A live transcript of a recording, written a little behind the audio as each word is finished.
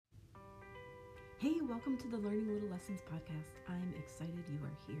Hey, welcome to the Learning Little Lessons podcast. I'm excited you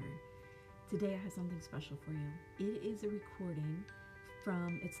are here. Today I have something special for you. It is a recording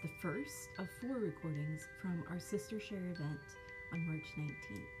it's the first of 4 recordings from our Sister Share event on March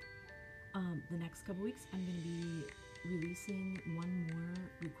 19th. The next couple weeks I'm going to be releasing one more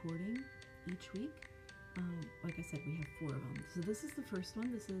recording each week. Like I said, we have 4 of them. So this is the first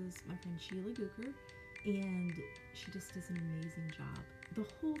one. This is my friend Sheila Gooker, and she just does an amazing job. The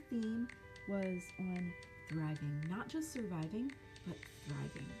whole theme was on thriving, not just surviving, but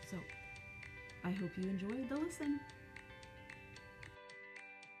thriving. So I hope you enjoyed the listen.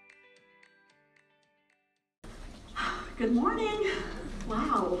 Good morning.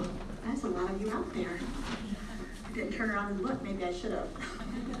 Wow, that's a lot of you out there. I didn't turn around and look. Maybe I should have.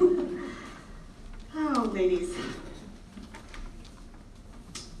 Oh, ladies.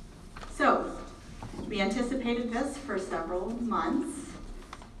 So, we anticipated this for several months,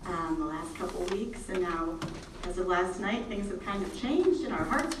 the last couple weeks, and now, as of last night, things have kind of changed and our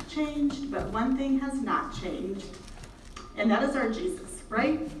hearts have changed, but one thing has not changed, and that is our Jesus,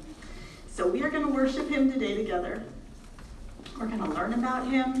 right? So we are going to worship him today together. We're going to learn about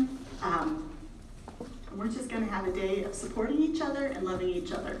him. And we're just going to have a day of supporting each other and loving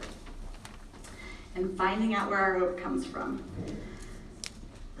each other and finding out where our hope comes from.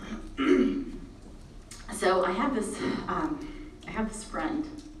 So I have this friend,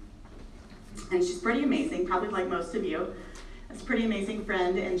 and she's pretty amazing, probably like most of you. It's a pretty amazing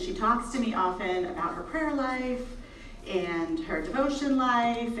friend, and she talks to me often about her prayer life and her devotion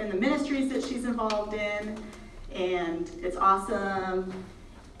life and the ministries that she's involved in, and it's awesome,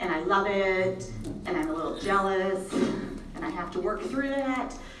 and I love it, and I'm a little jealous, and I have to work through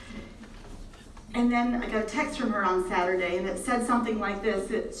that. And then I got a text from her on Saturday, and it said something like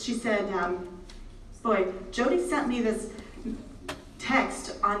this. She said, boy, Jody sent me this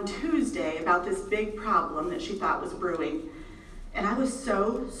text on Tuesday about this big problem that she thought was brewing. And I was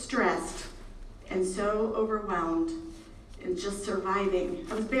so stressed and so overwhelmed and just surviving.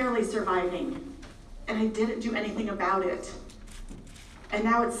 I was barely surviving. And I didn't do anything about it. And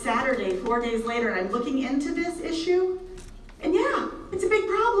now it's Saturday, 4 days later, and I'm looking into this issue. And yeah, it's a big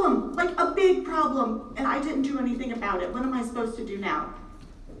problem, like a big problem. And I didn't do anything about it. What am I supposed to do now?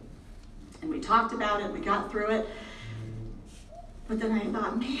 And we talked about it, we got through it. But then I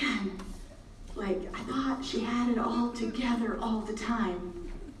thought, man, I thought she had it all together all the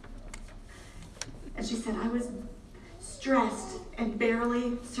time. And she said, I was stressed and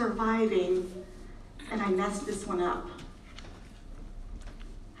barely surviving, and I messed this one up.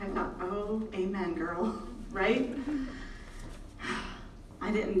 I thought, oh, amen, girl, right?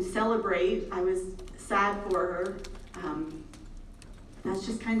 I didn't celebrate. I was sad for her. That's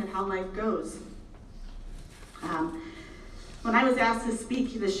just kind of how life goes. When I was asked to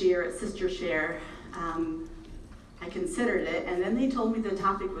speak this year at Sister Share, I considered it, and then they told me the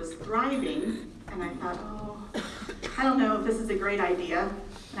topic was thriving, and I thought, oh, I don't know if this is a great idea.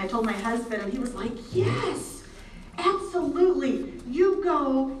 And I told my husband, and he was like, yes, absolutely, you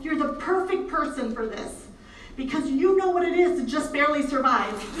go, you're the perfect person for this, because you know what it is to just barely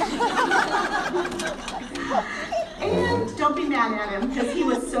survive. And don't be mad at him, because he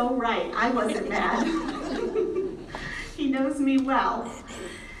was so right. I wasn't mad. He knows me well.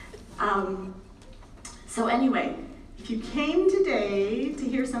 So anyway, if you came today to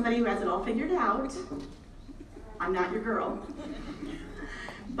hear somebody who has it all figured out, I'm not your girl.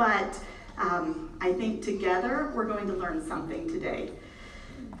 But I think together we're going to learn something today.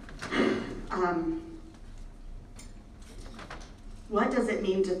 What does it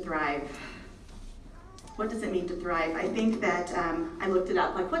mean to thrive? What does it mean to thrive? I think that I looked it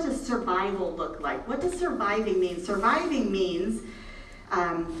up. What does survival look like? What does surviving mean? Surviving means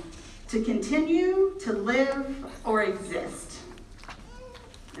to continue to live or exist.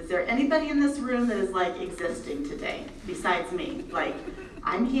 Is there anybody in this room that is existing today besides me?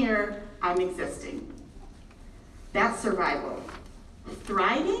 I'm here, I'm existing. That's survival.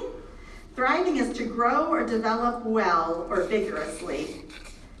 Thriving? Thriving is to grow or develop well or vigorously,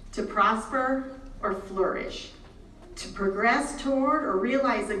 to prosper or flourish, to progress toward or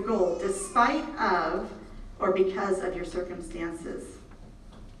realize a goal despite of or because of your circumstances.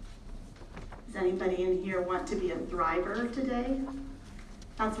 Does anybody in here want to be a thriver today?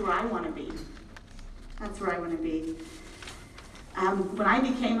 That's where I want to be. That's where I want to be. When I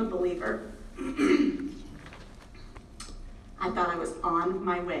became a believer, I thought I was on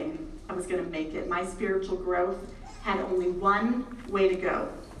my way. I was going to make it. My spiritual growth had only one way to go.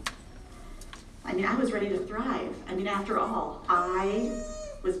 I was ready to thrive. After all, I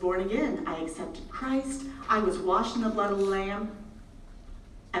was born again. I accepted Christ. I was washed in the blood of the Lamb.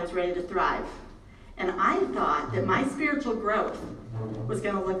 I was ready to thrive. And I thought that my spiritual growth was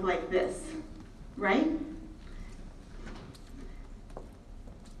going to look like this, right?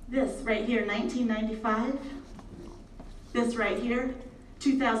 This right here, 1995. This right here,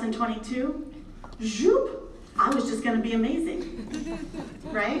 2022. Zoop! I was just going to be amazing,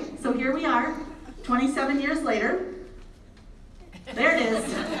 right? So here we are, 27 years later. There it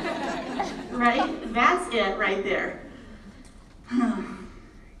is, right? That's it right there.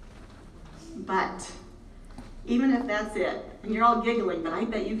 But even if that's it, and you're all giggling, but I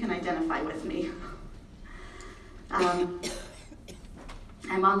bet you can identify with me. I'm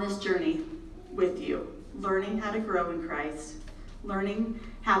on this journey with you, learning how to grow in Christ, learning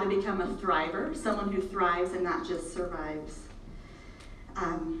how to become a thriver, someone who thrives and not just survives.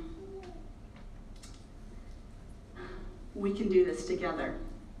 We can do this together.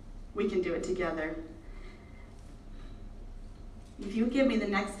 We can do it together. If you give me the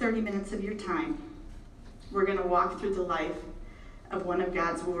next 30 minutes of your time, we're going to walk through the life of one of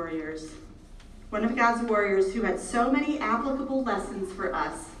God's warriors. One of God's warriors who had so many applicable lessons for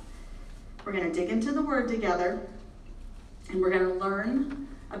us. We're going to dig into the Word together, and we're going to learn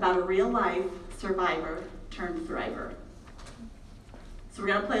about a real-life survivor turned thriver. So we're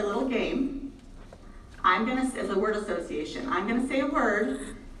going to play a little game. It's a word association. I'm going to say a word,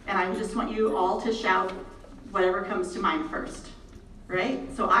 and I just want you all to shout whatever comes to mind first. Right?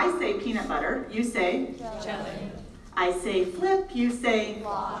 So I say peanut butter, you say jelly. I say flip, you say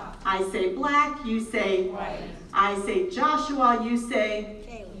Block. I say black, you say White. I say Joshua, you say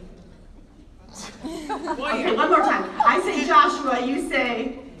Caleb. Okay, one more time. I say Joshua, you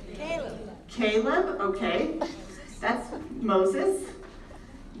say Caleb. Caleb, okay. That's Moses.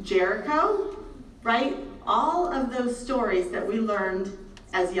 Jericho, right? All of those stories that we learned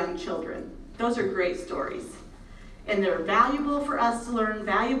as young children. Those are great stories. And they're valuable for us to learn,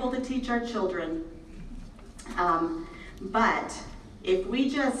 valuable to teach our children. But if we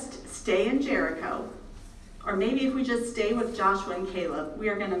just stay in Jericho, or maybe if we just stay with Joshua and Caleb, we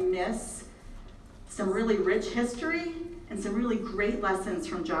are going to miss some really rich history and some really great lessons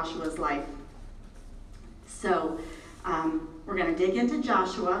from Joshua's life. So we're going to dig into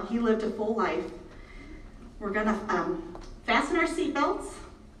Joshua. He lived a full life. We're going to fasten our seatbelts.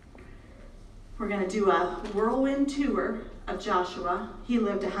 We're going to do a whirlwind tour of Joshua. He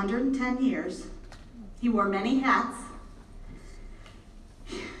lived 110 years. He wore many hats.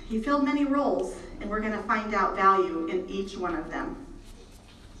 He filled many roles, and we're going to find out value in each one of them.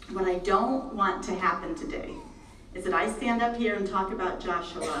 What I don't want to happen today is that I stand up here and talk about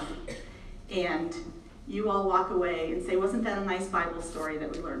Joshua, and you all walk away and say, wasn't that a nice Bible story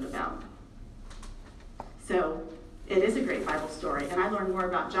that we learned about? So it is a great Bible story, and I learned more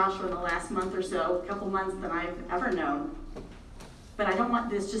about Joshua in the last month or so, a couple months, than I've ever known. But I don't want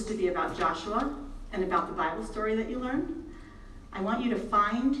this just to be about Joshua and about the Bible story that you learned. I want you to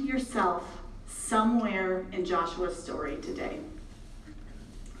find yourself somewhere in Joshua's story today.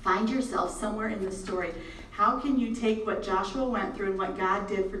 Find yourself somewhere in the story. How can you take what Joshua went through and what God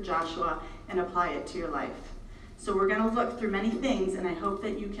did for Joshua and apply it to your life? So we're going to look through many things, and I hope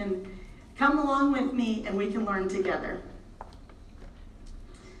that you can come along with me and we can learn together.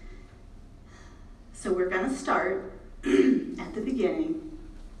 So we're going to start at the beginning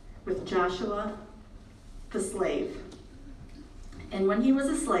with Joshua the slave. And when he was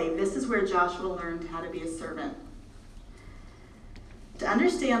a slave, this is where Joshua learned how to be a servant. To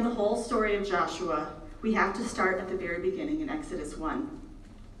understand the whole story of Joshua, we have to start at the very beginning in Exodus 1.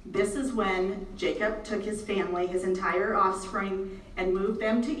 This is when Jacob took his family, his entire offspring, and moved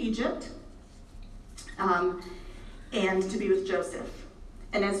them to Egypt and to be with Joseph.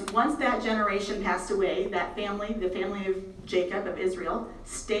 And once that generation passed away, that family, the family of Jacob, of Israel,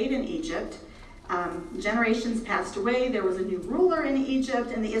 stayed in Egypt. Generations passed away, there was a new ruler in Egypt,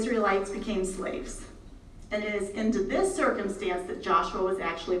 and the Israelites became slaves. And it is into this circumstance that Joshua was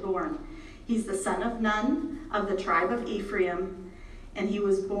actually born. He's the son of Nun of the tribe of Ephraim, and he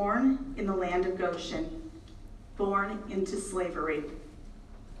was born in the land of Goshen, born into slavery.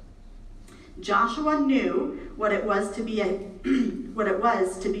 Joshua knew what it was to be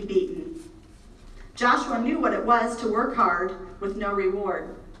beaten. Joshua knew what it was to work hard with no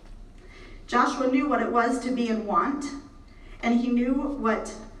reward. Joshua knew what it was to be in want, and he knew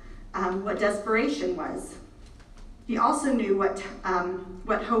what desperation was. He also knew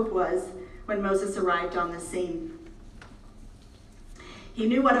what hope was when Moses arrived on the scene. He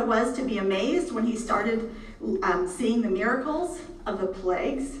knew what it was to be amazed when he started seeing the miracles of the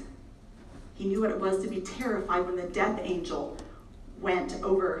plagues. He knew what it was to be terrified when the death angel went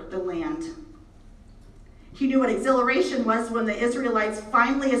over the land. He knew what exhilaration was when the Israelites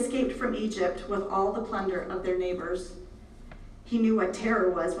finally escaped from Egypt with all the plunder of their neighbors. He knew what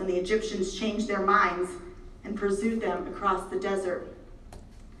terror was when the Egyptians changed their minds and pursued them across the desert.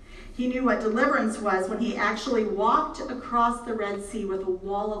 He knew what deliverance was when he actually walked across the Red Sea with a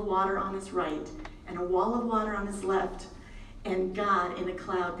wall of water on his right and a wall of water on his left, and God in a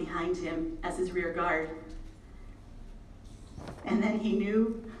cloud behind him as his rear guard. And then he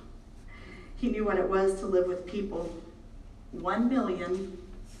knew what it was to live with people. 1 million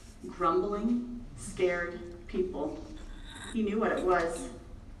grumbling, scared people. He knew what it was,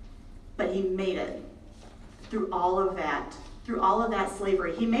 but he made it through all of that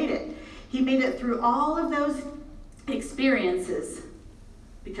slavery. He made it. He made it through all of those experiences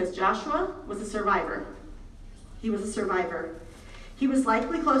because Joshua was a survivor. He was a survivor. He was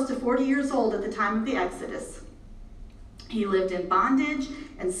likely close to 40 years old at the time of the Exodus. He lived in bondage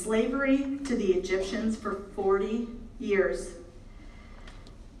and slavery to the Egyptians for 40 years.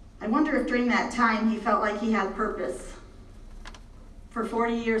 I wonder if during that time he felt like he had purpose. For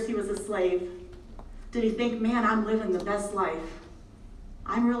 40 years he was a slave. Did he think, man, I'm living the best life?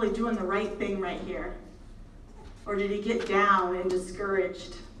 I'm really doing the right thing right here. Or did he get down and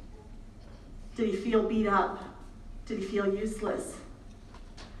discouraged? Did he feel beat up? Did he feel useless?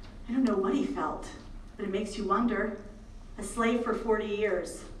 I don't know what he felt, but it makes you wonder. A slave for 40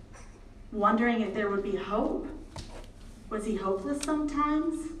 years, wondering if there would be hope. Was he hopeless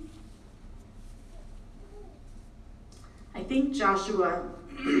sometimes? I think Joshua,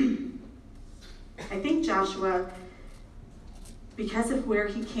 because of where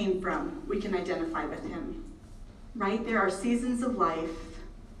he came from, we can identify with him. Right? There are seasons of life,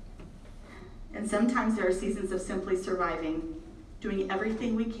 and sometimes there are seasons of simply surviving, doing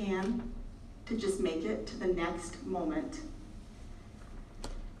everything we can to just make it to the next moment.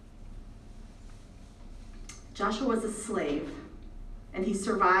 Joshua was a slave, and he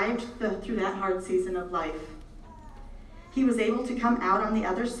survived through that hard season of life. He was able to come out on the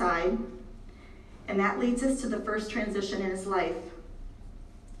other side, and that leads us to the first transition in his life.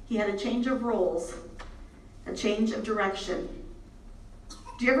 He had a change of roles, a change of direction.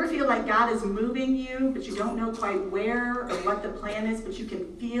 Do you ever feel like God is moving you, but you don't know quite where or what the plan is, but you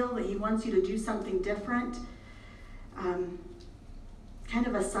can feel that he wants you to do something different? Kind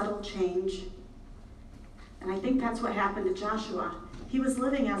of a subtle change. And I think that's what happened to Joshua. He was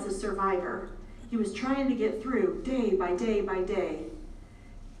living as a survivor. He was trying to get through day by day by day.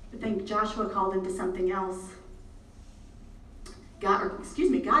 But then Joshua called him to something else. God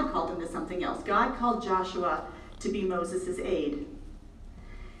called him to something else. God called Joshua to be Moses' aide.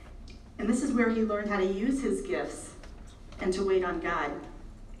 And this is where he learned how to use his gifts and to wait on God.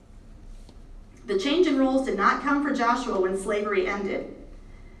 The change in roles did not come for Joshua when slavery ended,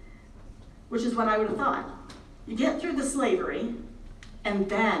 which is what I would have thought. You get through the slavery, and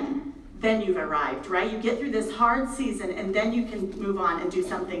then you've arrived, right? You get through this hard season, and then you can move on and do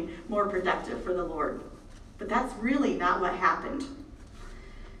something more productive for the Lord. But that's really not what happened.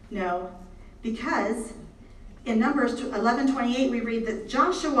 No, because in Numbers 11:28, we read that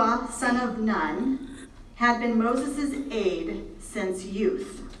Joshua, son of Nun, had been Moses' aide since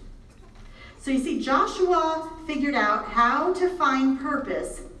youth. So you see, Joshua figured out how to find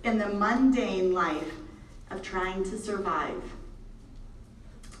purpose in the mundane life of trying to survive.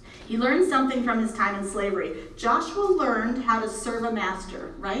 He learned something from his time in slavery. Joshua learned how to serve a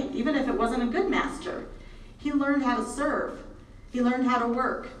master, right? Even if it wasn't a good master. He learned how to serve. He learned how to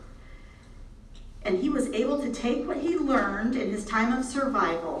work. And he was able to take what he learned in his time of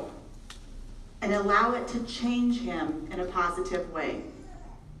survival and allow it to change him in a positive way.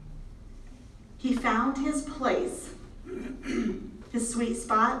 He found his place, his sweet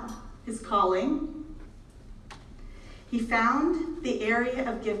spot, his calling. He found the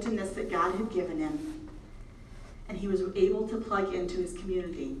area of giftedness that God had given him, and he was able to plug into his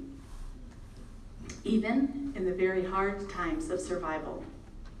community, even in the very hard times of survival.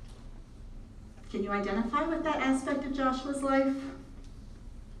 Can you identify with that aspect of Joshua's life?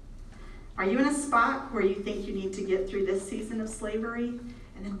 Are you in a spot where you think you need to get through this season of slavery,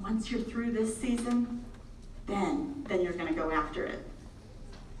 and then once you're through this season, then you're going to go after it?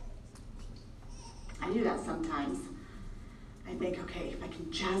 I do that sometimes. I think, okay, if I can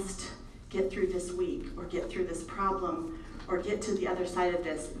just get through this week, or get through this problem, or get to the other side of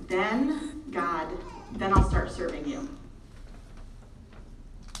this, then I'll start serving you.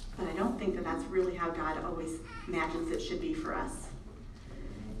 But I don't think that that's really how God always imagines it should be for us.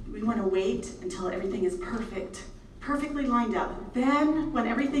 We want to wait until everything is perfectly lined up. Then, when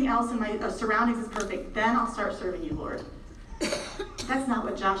everything else in my surroundings is perfect, then I'll start serving you, Lord. That's not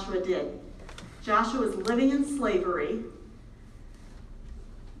what Joshua did. Joshua was living in slavery,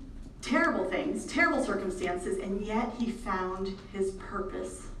 terrible things, terrible circumstances, and yet he found his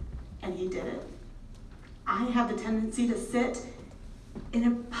purpose, and he did it. I have the tendency to sit in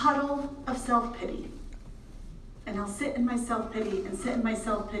a puddle of self-pity. And I'll sit in my self-pity and sit in my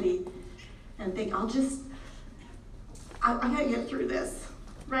self-pity and think, I gotta get through this,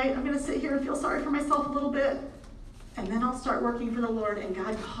 right? I'm gonna sit here and feel sorry for myself a little bit, and then I'll start working for the Lord, and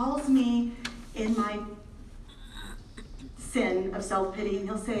God calls me in my sin of self-pity, and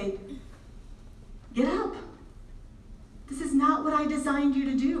he'll say, get up. This is not what I designed you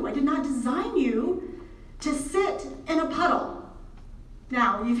to do. I did not design you to sit in a puddle.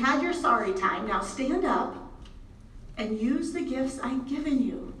 Now, you've had your sorry time. Now stand up and use the gifts I've given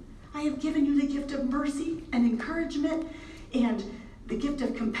you. I have given you the gift of mercy and encouragement and the gift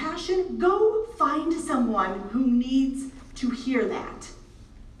of compassion. Go find someone who needs to hear that.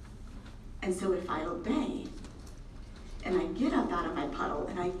 And so if I obey and I get up out of my puddle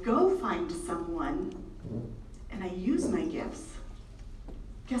and I go find someone and I use my gifts,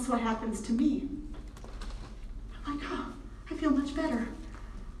 guess what happens to me? I'm like, oh, I feel much better.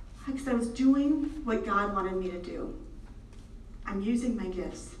 Because I was doing what God wanted me to do. I'm using my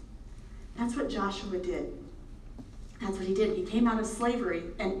gifts. That's what Joshua did. That's what he did. He came out of slavery,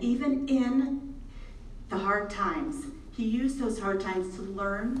 and even in the hard times, he used those hard times to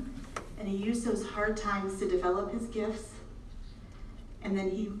learn, and he used those hard times to develop his gifts, and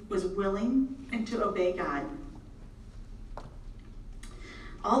then he was willing and to obey God.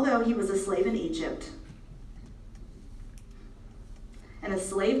 Although he was a slave in Egypt, and a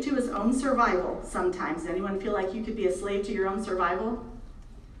slave to his own survival sometimes. Anyone feel like you could be a slave to your own survival?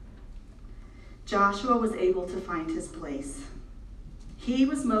 Joshua was able to find his place. He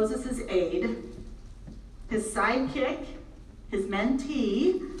was Moses' aide, his sidekick, his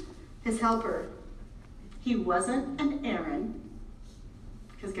mentee, his helper. He wasn't an Aaron,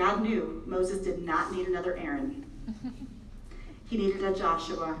 because God knew Moses did not need another Aaron. He needed a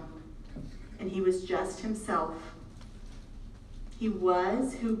Joshua, and he was just himself. He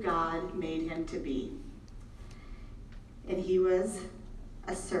was who God made him to be. And he was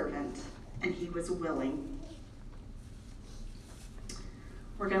a servant, and he was willing.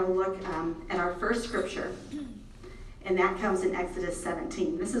 We're going to look at our first scripture, and that comes in Exodus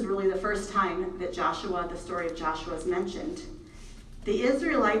 17. This is really the first time that the story of Joshua is mentioned. The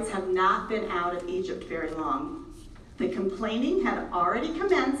Israelites have not been out of Egypt very long. The complaining had already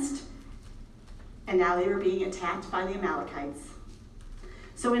commenced, and now they were being attacked by the Amalekites.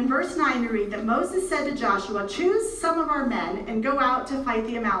 So in verse 9 we read that Moses said to Joshua, choose some of our men and go out to fight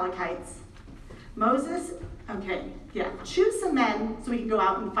the Amalekites. Choose some men so we can go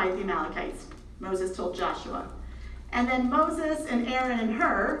out and fight the Amalekites, Moses told Joshua. And then Moses and Aaron and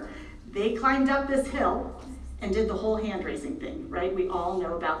Hur, they climbed up this hill and did the whole hand-raising thing, right? We all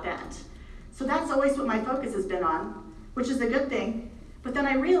know about that. So that's always what my focus has been on, which is a good thing. But then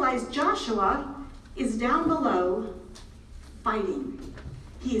I realized Joshua is down below fighting.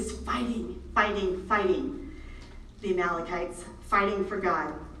 He is fighting the Amalekites, fighting for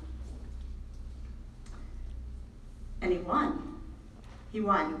God. And he won. He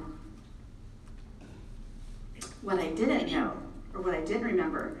won. What I didn't know, or what I didn't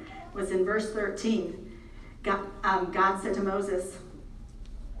remember, was in verse 13, God said to Moses,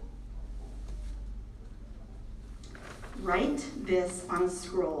 write this on a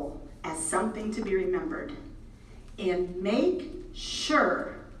scroll as something to be remembered, and make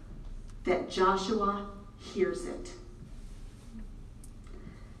sure that Joshua hears it.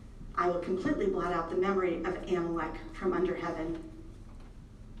 I will completely blot out the memory of Amalek from under heaven.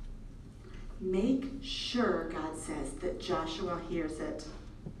 Make sure, God says, that Joshua hears it.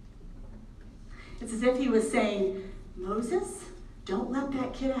 It's as if he was saying, Moses, don't let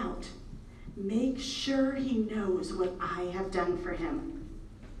that kid out. Make sure he knows what I have done for him.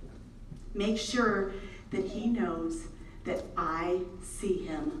 Make sure that he knows that I see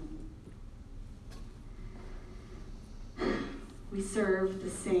him. We serve the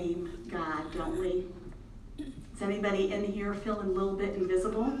same God, don't we? Does anybody in here feel a little bit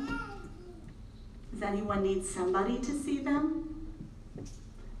invisible? Does anyone need somebody to see them?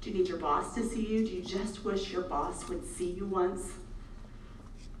 Do you need your boss to see you? Do you just wish your boss would see you once?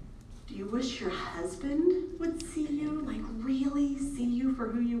 Do you wish your husband would see you, like really see you for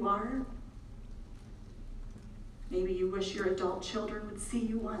who you are? Maybe you wish your adult children would see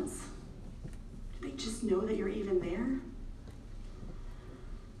you once. Do they just know that you're even there?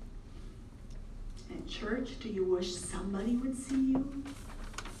 At church, do you wish somebody would see you?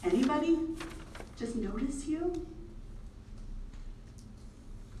 Anybody? Just notice you?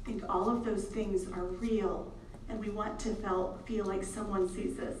 think all of those things are real, and we want to feel like someone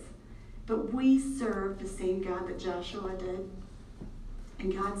sees us. But we serve the same God that Joshua did.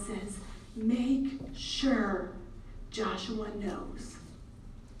 And God says, make sure Joshua knows.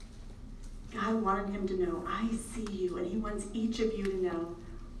 God wanted him to know, I see you. And he wants each of you to know,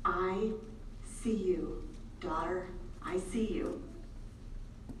 I see you, daughter. I see you.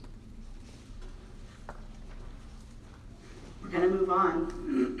 We're going to move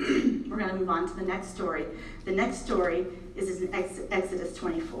on. We're going to move on to the next story. The next story is in Exodus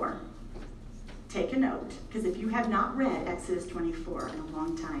 24. Take a note, because if you have not read Exodus 24 in a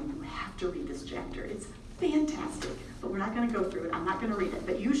long time, you have to read this chapter. It's fantastic, but we're not going to go through it. I'm not going to read it,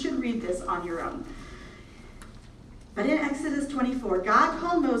 but you should read this on your own. But in Exodus 24, God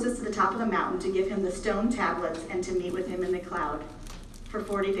called Moses to the top of the mountain to give him the stone tablets and to meet with him in the cloud for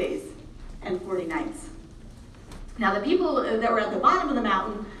 40 days and 40 nights. Now the people that were at the bottom of the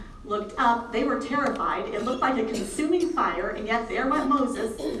mountain looked up. They were terrified. It looked like a consuming fire, and yet there went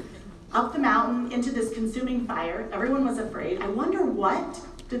Moses up the mountain into this consuming fire. Everyone was afraid. I wonder, what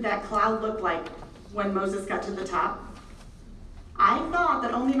did that cloud look like when Moses got to the top? I thought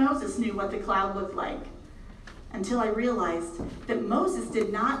that only Moses knew what the cloud looked like, until I realized that Moses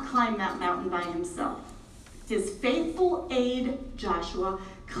did not climb that mountain by himself. His faithful aide, Joshua,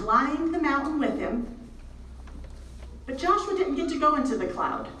 climbed the mountain with him, but Joshua didn't get to go into the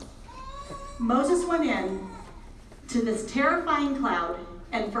cloud. Moses went in to this terrifying cloud,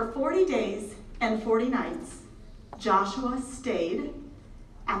 and for 40 days and 40 nights, Joshua stayed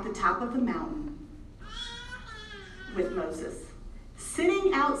at the top of the mountain with Moses,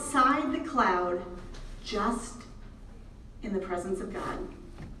 sitting outside the cloud, just in the presence of God,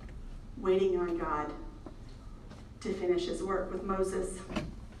 waiting on God to finish his work with Moses.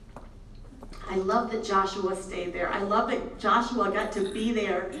 I love that Joshua stayed there. I love that Joshua got to be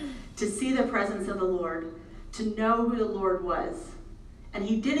there to see the presence of the Lord, to know who the Lord was. And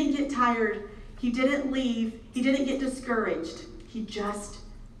he didn't get tired. He didn't leave. He didn't get discouraged. He just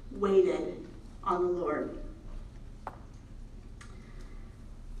waited on the Lord.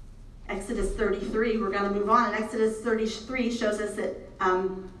 Exodus 33, we're going to move on. And Exodus 33 shows us that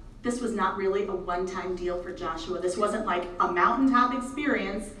this was not really a one-time deal for Joshua. This wasn't like a mountaintop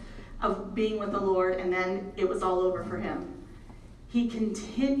experience of being with the Lord and then it was all over for him. He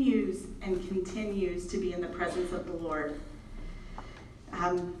continues and continues to be in the presence of the Lord.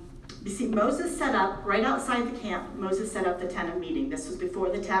 You see, Moses set up, right outside the camp, Moses set up the tent of meeting. This was before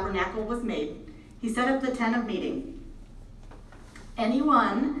the tabernacle was made. He set up the tent of meeting.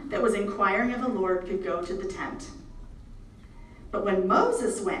 Anyone that was inquiring of the Lord could go to the tent. But when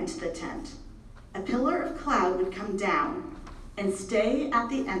Moses went to the tent, a pillar of cloud would come down and stay at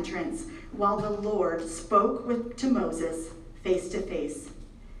the entrance while the Lord spoke to Moses face to face,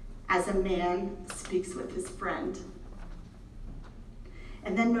 as a man speaks with his friend.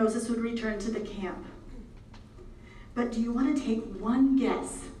 And then Moses would return to the camp. But do you want to take one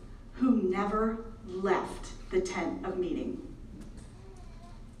guess who never left the tent of meeting?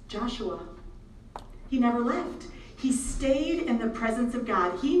 Joshua. He never left. He stayed in the presence of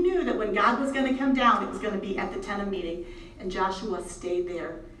God. He knew that when God was going to come down, it was going to be at the tent of meeting. And Joshua stayed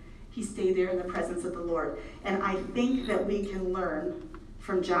there. He stayed there in the presence of the Lord. And I think that we can learn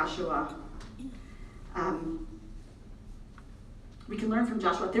from Joshua. We can learn from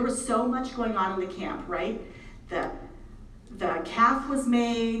Joshua. There was so much going on in the camp, right? The calf was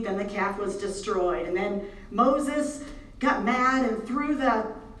made, then the calf was destroyed. And then Moses got mad and threw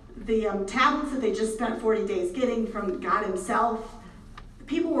the tablets that they just spent 40 days getting from God himself. The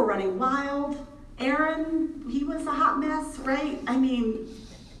people were running wild. Aaron, he was a hot mess, right? I mean,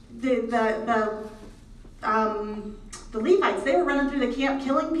 the Levites, they were running through the camp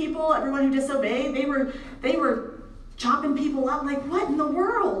killing people, everyone who disobeyed. They were chopping people up. Like, what in the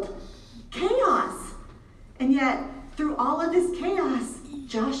world? Chaos. And yet, through all of this chaos,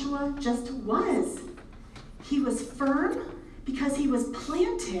 Joshua just was. He was firm because he was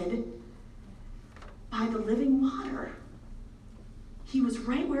planted by the living water. He was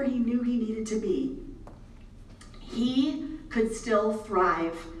right where he knew he needed to be. He could still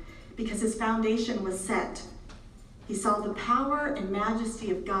thrive because his foundation was set. He saw the power and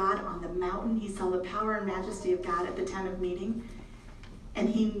majesty of God on the mountain. He saw the power and majesty of God at the tent of meeting. And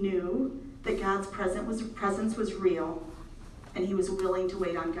he knew that God's presence was real, and he was willing to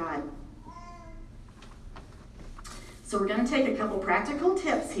wait on God. So we're going to take a couple practical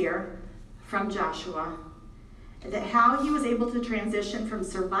tips here from Joshua, that how he was able to transition from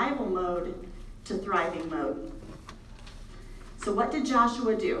survival mode to thriving mode. So what did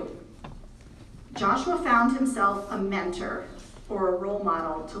Joshua do? Joshua found himself a mentor or a role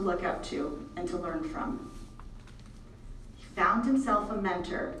model to look up to and to learn from. He found himself a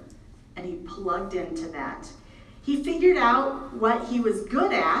mentor, and he plugged into that. He figured out what he was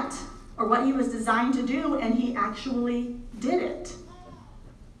good at, or what he was designed to do, and he actually did it.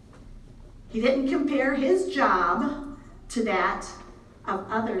 He didn't compare his job to that of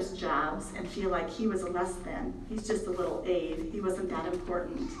others' jobs and feel like he was a less than. He's just a little aide. He wasn't that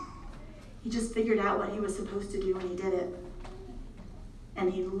important. He just figured out what he was supposed to do, and he did it.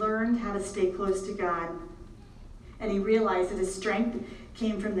 And he learned how to stay close to God. And he realized that his strength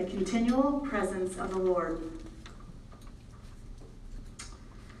came from the continual presence of the Lord.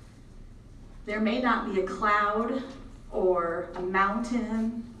 There may not be a cloud or a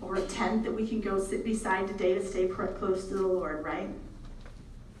mountain or a tent that we can go sit beside today to stay close to the Lord, right?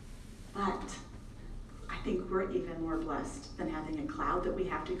 But I think we're even more blessed than having a cloud that we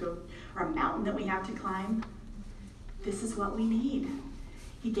have to go, or a mountain that we have to climb. This is what we need.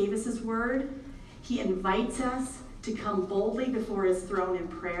 He gave us his word. He invites us to come boldly before his throne in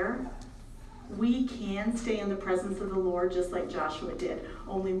prayer. We can stay in the presence of the Lord just like Joshua did,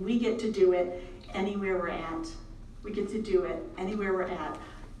 only we get to do it anywhere we're at. We get to do it anywhere we're at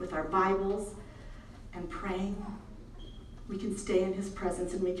with our Bibles and praying. We can stay in his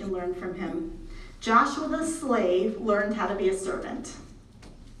presence and we can learn from him. Joshua the slave learned how to be a servant.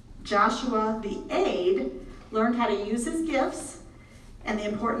 Joshua the aide learned how to use his gifts and the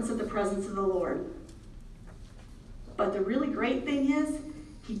importance of the presence of the Lord. But the really great thing is,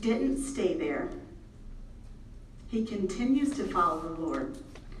 he didn't stay there. He continues to follow the Lord.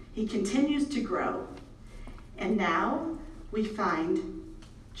 He continues to grow. And now we find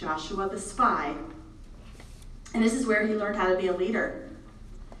Joshua the spy. And this is where he learned how to be a leader.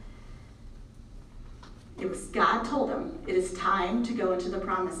 It was God told him, it is time to go into the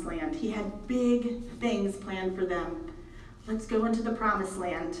promised land. He had big things planned for them. Let's go into the promised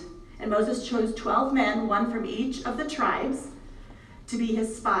land. And Moses chose 12 men, one from each of the tribes, to be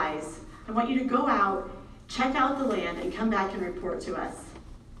his spies. I want you to go out, check out the land, and come back and report to us.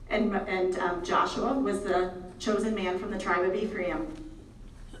 And Joshua was the chosen man from the tribe of Ephraim.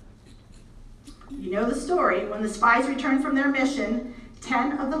 You know the story. When the spies returned from their mission,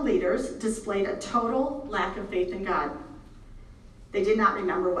 10 of the leaders displayed a total lack of faith in God. They did not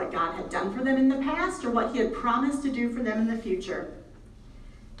remember what God had done for them in the past or what he had promised to do for them in the future.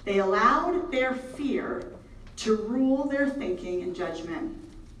 They allowed their fear to rule their thinking and judgment.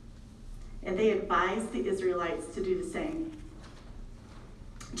 And they advised the Israelites to do the same.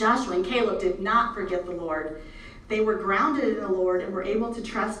 Joshua and Caleb did not forget the Lord. They were grounded in the Lord and were able to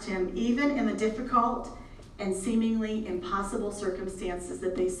trust him even in the difficult and seemingly impossible circumstances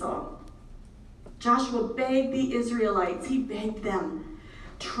that they saw. Joshua begged the Israelites, he begged them,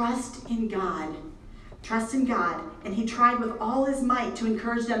 trust in God. Trust in God. And he tried with all his might to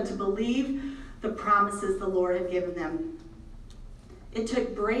encourage them to believe the promises the Lord had given them. It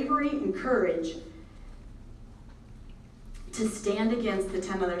took bravery and courage to stand against the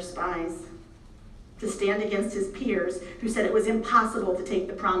 10 other spies, to stand against his peers who said it was impossible to take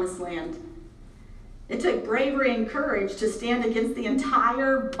the promised land. It took bravery and courage to stand against the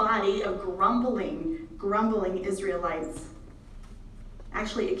entire body of grumbling Israelites.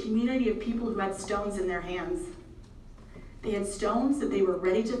 Actually, a community of people who had stones in their hands. They had stones that they were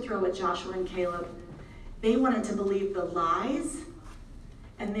ready to throw at Joshua and Caleb. They wanted to believe the lies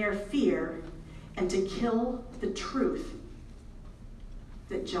and their fear and to kill the truth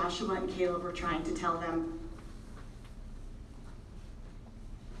that Joshua and Caleb were trying to tell them.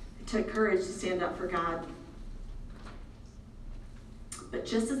 It took courage to stand up for God. But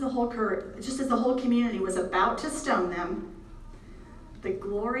just as the whole community was about to stone them, the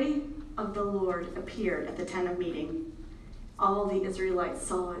glory of the Lord appeared at the tent of meeting. All the Israelites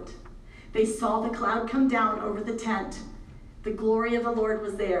saw it. They saw the cloud come down over the tent. The glory of the Lord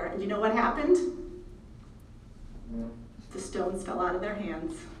was there. And you know what happened? The stones fell out of their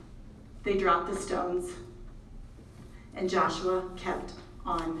hands. They dropped the stones. And Joshua kept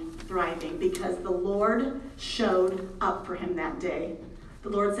on thriving because the Lord showed up for him that day. The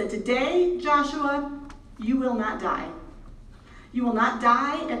Lord said, "Today, Joshua, you will not die. You will not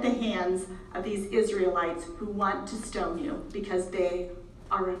die at the hands of these Israelites who want to stone you because they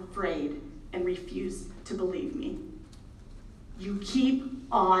are afraid and refuse to believe me. You keep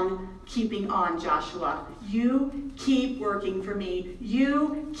on keeping on, Joshua. You keep working for me.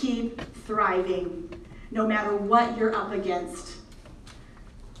 You keep thriving, no matter what you're up against."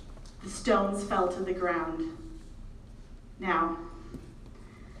 The stones fell to the ground. Now,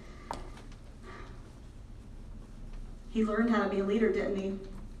 he learned how to be a leader, didn't he?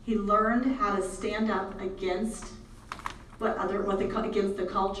 He learned how to stand up against against the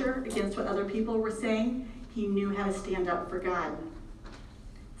culture, against what other people were saying. He knew how to stand up for God.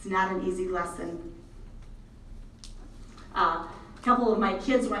 It's not an easy lesson. A couple of my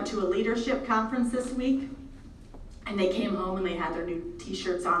kids went to a leadership conference this week, and they came home and they had their new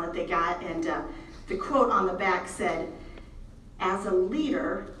t-shirts on that they got, and the quote on the back said, "As a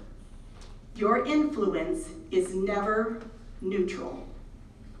leader, your influence is never neutral."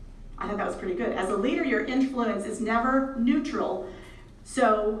 I thought that was pretty good. As a leader, your influence is never neutral.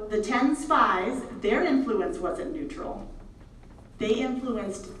 So the 10 spies, their influence wasn't neutral. They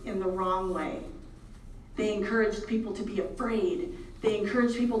influenced in the wrong way. They encouraged people to be afraid. They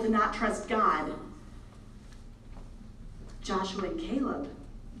encouraged people to not trust God. Joshua and Caleb,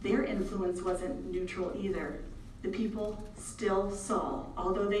 their influence wasn't neutral either. The people still saw,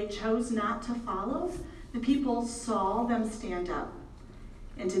 although they chose not to follow, the people saw them stand up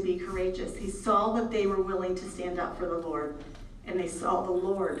and to be courageous. He saw that they were willing to stand up for the Lord, and they saw the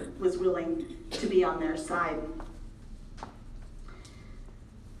Lord was willing to be on their side.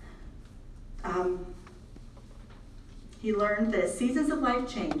 He learned that as seasons of life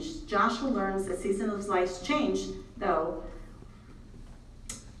change, Joshua learns that seasons of life change, though,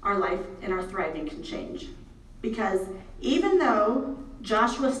 our life and our thriving can change. Because even though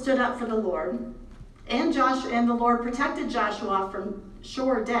Joshua stood up for the Lord, and the Lord protected Joshua from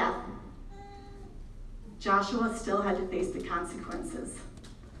sure death, Joshua still had to face the consequences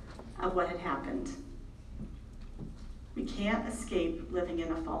of what had happened. We can't escape living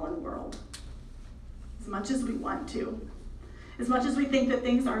in a fallen world, as much as we want to. As much as we think that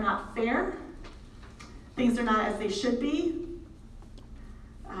things are not fair, things are not as they should be.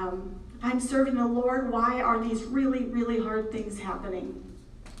 If I'm serving the Lord, why are these really, really hard things happening?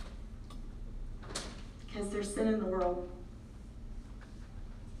 Because there's sin in the world.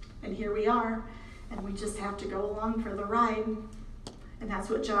 And here we are, and we just have to go along for the ride. And that's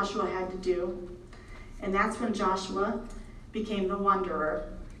what Joshua had to do. And that's when Joshua became the wanderer.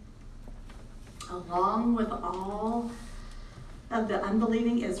 Along with all of the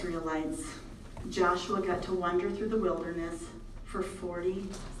unbelieving Israelites, Joshua got to wander through the wilderness for 40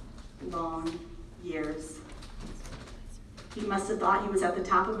 long years. He must have thought he was at the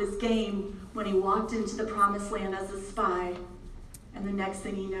top of his game when he walked into the promised land as a spy. And the next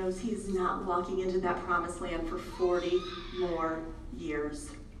thing he knows, he's not walking into that promised land for 40 more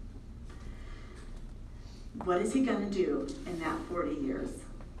years. What is he going to do in that 40 years?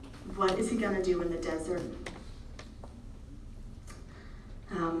 What is he going to do in the desert?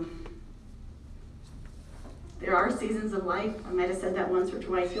 There are seasons of life. I might have said that once or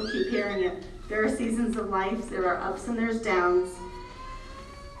twice. You'll keep hearing it. There are seasons of life. There are ups and there's downs.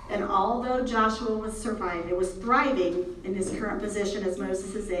 And although Joshua was thriving in his current position as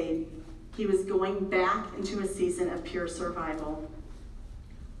Moses' aide, he was going back into a season of pure survival.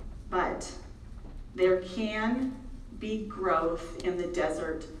 But there can be growth in the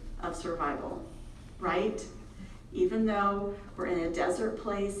desert of survival, right? Even though we're in a desert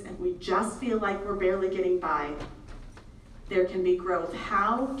place and we just feel like we're barely getting by, there can be growth.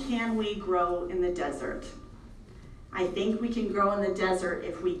 How can we grow in the desert? I think we can grow in the desert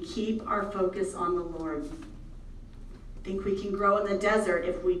if we keep our focus on the Lord. I think we can grow in the desert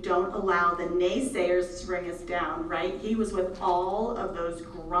if we don't allow the naysayers to bring us down, right? He was with all of those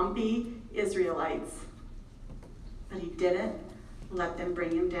grumpy Israelites, but he didn't let them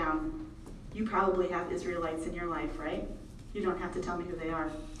bring him down. You probably have Israelites in your life, right? You don't have to tell me who they are,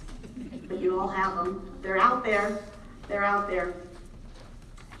 but you all have them. They're out there. They're out there.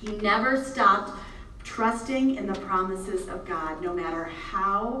 He never stopped trusting in the promises of God, no matter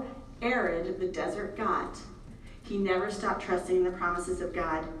how arid the desert got. He never stopped trusting in the promises of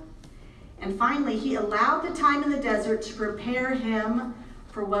God. And finally, he allowed the time in the desert to prepare him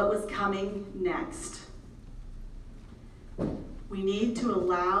for what was coming next. We need to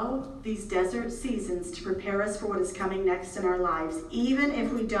allow these desert seasons to prepare us for what is coming next in our lives, even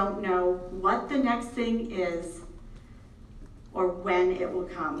if we don't know what the next thing is or when it will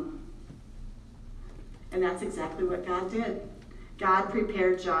come. And that's exactly what God did. God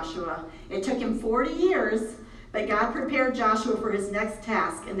prepared Joshua. It took him 40 years, but God prepared Joshua for his next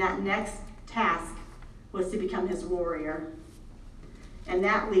task, and that next task was to become his warrior. And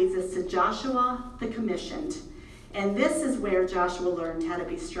that leads us to Joshua the Commissioned. And this is where Joshua learned how to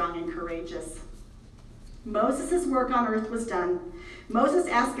be strong and courageous. Moses' work on earth was done. Moses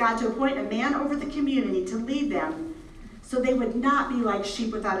asked God to appoint a man over the community to lead them so they would not be like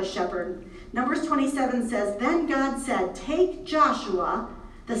sheep without a shepherd. Numbers 27 says, "Then God said, 'Take Joshua,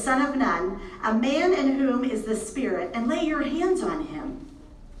 the son of Nun, a man in whom is the Spirit, and lay your hands on him.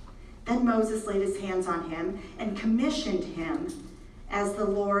 Then Moses laid his hands on him and commissioned him as the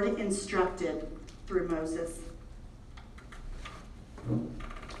Lord instructed through Moses.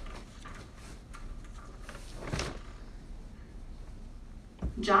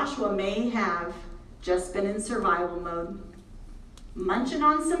 Joshua may have just been in survival mode, munching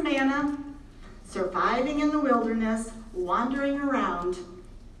on some manna, surviving in the wilderness, wandering around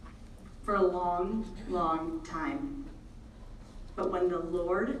for a long, long time. But when the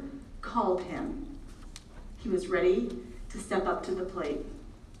Lord called him, he was ready to step up to the plate.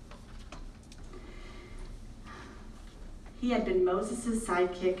 He had been Moses'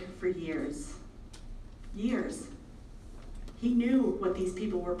 sidekick for years. Years. He knew what these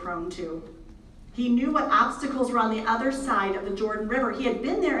people were prone to. He knew what obstacles were on the other side of the Jordan River. He had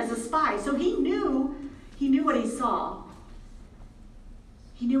been there as a spy, so he knew what he saw.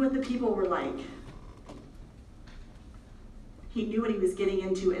 He knew what the people were like. He knew what he was getting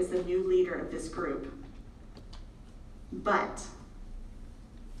into as the new leader of this group. But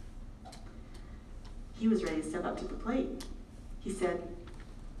he was ready to step up to the plate. He said,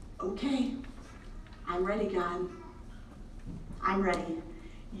 "Okay, I'm ready, God. I'm ready.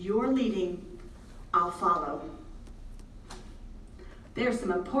 You're leading, I'll follow." There are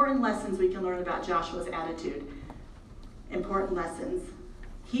some important lessons we can learn about Joshua's attitude. Important lessons.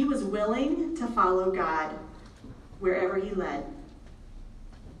 He was willing to follow God wherever he led.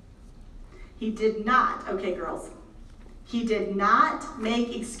 He did not, okay girls, he did not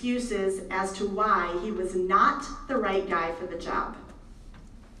make excuses as to why he was not the right guy for the job.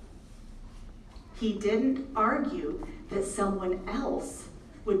 He didn't argue that someone else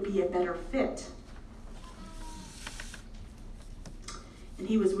would be a better fit. And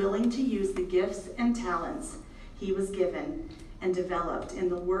he was willing to use the gifts and talents he was given and developed in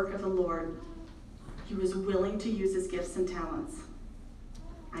the work of the Lord. He was willing to use his gifts and talents.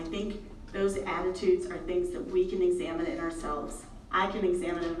 I think those attitudes are things that we can examine in ourselves. I can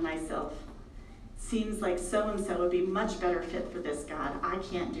examine it in myself. Seems like so-and-so would be much better fit for this, God. I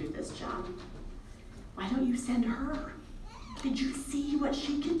can't do this job. Why don't you send her? Did you see what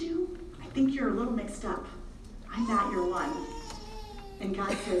she can do? I think you're a little mixed up. I'm not your one. And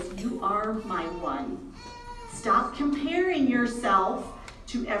God says, you are my one. Stop comparing yourself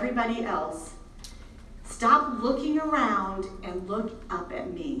to everybody else. Stop looking around and look up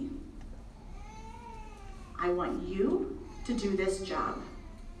at me. I want you to do this job.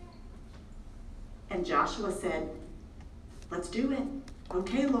 And Joshua said, let's do it.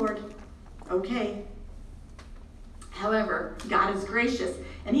 Okay, Lord. Okay. However, God is gracious,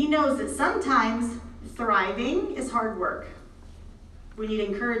 and he knows that sometimes thriving is hard work. We need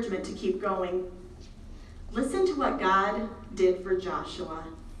encouragement to keep going. Listen to what God did for Joshua.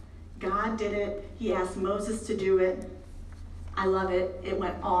 God did it. He asked Moses to do it. I love it. It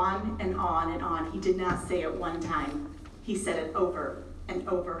went on and on and on. He did not say it one time. He said it over and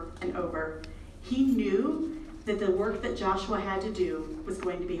over and over. He knew that the work that Joshua had to do was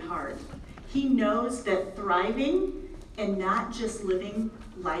going to be hard. He knows that thriving and not just living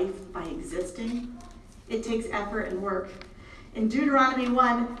life by existing, it takes effort and work. In Deuteronomy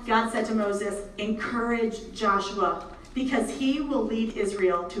 1, God said to Moses, encourage Joshua because he will lead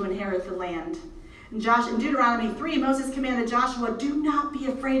Israel to inherit the land. In Deuteronomy 3, Moses commanded Joshua, do not be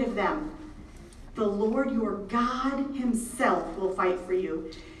afraid of them. The Lord your God himself will fight for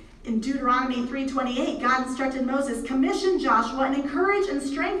you. In Deuteronomy 3:28, God instructed Moses, commission Joshua and encourage and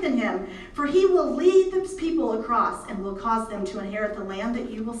strengthen him, for he will lead the people across and will cause them to inherit the land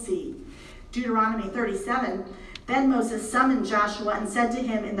that you will see. Deuteronomy 37, then Moses summoned Joshua and said to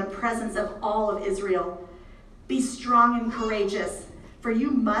him in the presence of all of Israel, be strong and courageous, for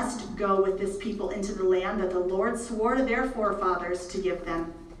you must go with this people into the land that the Lord swore to their forefathers to give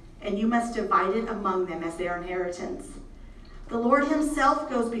them, and you must divide it among them as their inheritance. The Lord himself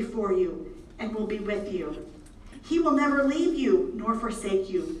goes before you and will be with you. He will never leave you nor forsake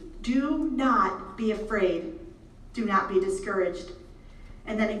you. Do not be afraid. Do not be discouraged.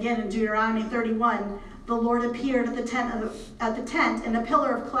 And then again in Deuteronomy 31, the Lord appeared at the tent in a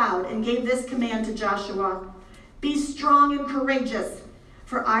pillar of cloud and gave this command to Joshua, be strong and courageous,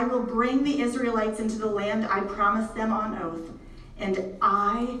 for I will bring the Israelites into the land I promised them on oath, and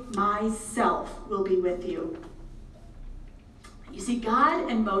I myself will be with you. You see, God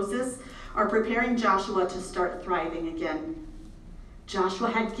and Moses are preparing Joshua to start thriving again. Joshua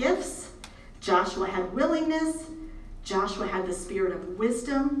had gifts. Joshua had willingness. Joshua had the spirit of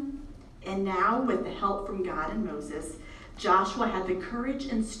wisdom. And now, with the help from God and Moses, Joshua had the courage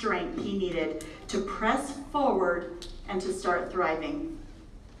and strength he needed to press forward and to start thriving.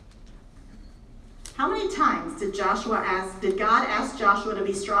 How many times did God ask Joshua to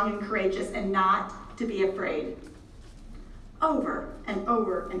be strong and courageous and not to be afraid? Over and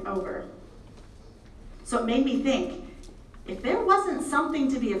over and over. So it made me think, if there wasn't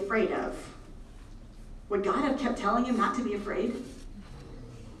something to be afraid of, would God have kept telling him not to be afraid?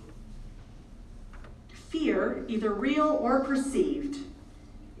 Fear, either real or perceived,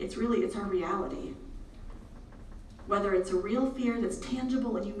 it's our reality. Whether it's a real fear that's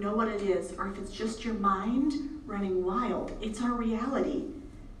tangible and you know what it is, or if it's just your mind running wild, it's our reality.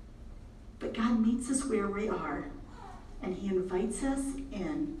 But God meets us where we are, and he invites us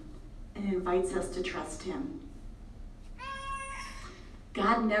in and invites us to trust him.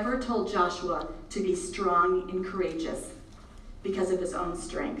 God never told Joshua to be strong and courageous because of his own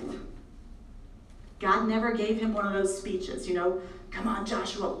strength. God never gave him one of those speeches, come on,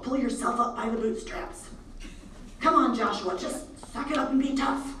 Joshua, pull yourself up by the bootstraps. Come on, Joshua, just suck it up and be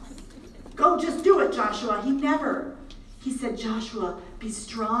tough. Go, just do it, Joshua. He said, Joshua, be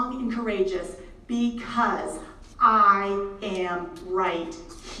strong and courageous because I am right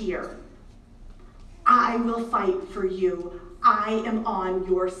here. I will fight for you. I am on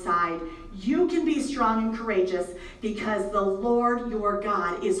your side. You can be strong and courageous because the Lord your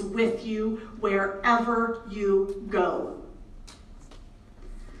God is with you wherever you go.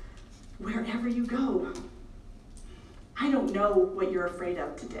 Wherever you go. I don't know what you're afraid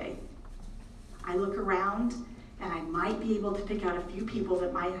of today. I look around and I might be able to pick out a few people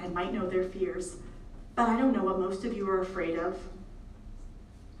that I might know their fears, but I don't know what most of you are afraid of.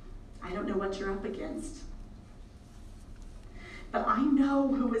 I don't know what you're up against. But I know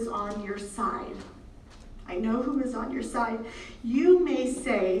who is on your side. I know who is on your side. You may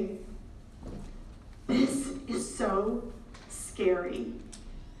say, this is so scary.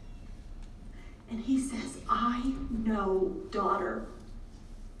 And he says, I know, daughter,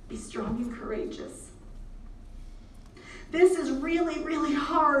 be strong and courageous. This is really, really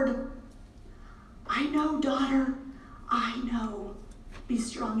hard. I know, daughter, I know, be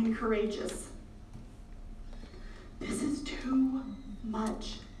strong and courageous. This is too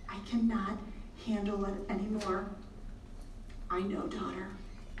much. I cannot handle it anymore. I know, daughter,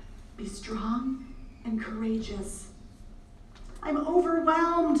 be strong and courageous. I'm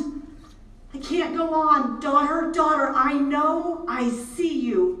overwhelmed. I can't go on. Daughter, I know, I see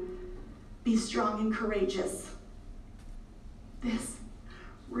you. Be strong and courageous. This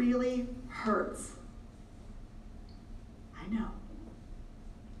really hurts. I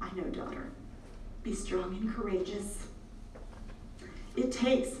know, daughter. Be strong and courageous. It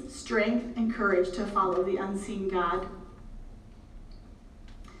takes strength and courage to follow the unseen God.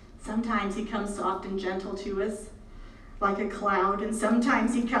 Sometimes he comes soft and gentle to us, like a cloud, and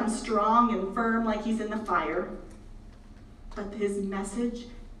sometimes he comes strong and firm like he's in the fire. But his message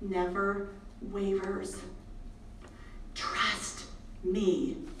never wavers. Trust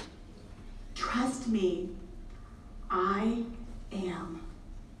me. Trust me. I am.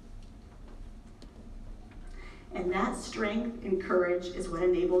 And that strength and courage is what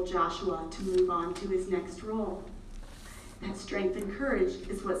enabled Joshua to move on to his next role. That strength and courage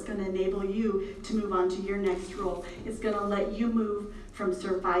is what's going to enable you to move on to your next role. It's going to let you move from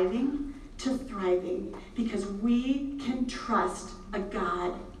surviving to thriving, because we can trust a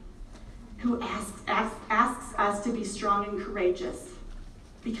God who asks us to be strong and courageous,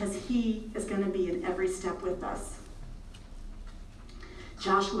 because he is going to be in every step with us.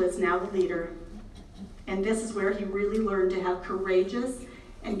 Joshua is now the leader, and this is where he really learned to have courageous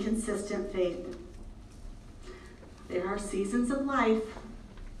and consistent faith. There are seasons of life,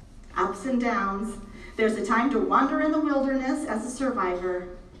 ups and downs. There's a time to wander in the wilderness as a survivor,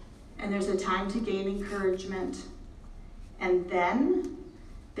 and there's a time to gain encouragement. And then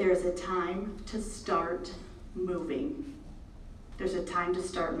there's a time to start moving. There's a time to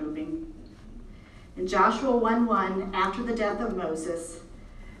start moving. In Joshua 1:1, after the death of Moses,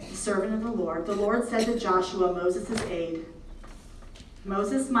 the servant of the Lord said to Joshua, Moses' aide,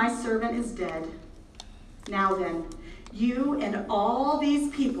 Moses, my servant, is dead. Now then, you and all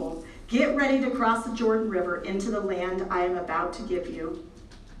these people get ready to cross the Jordan River into the land I am about to give you.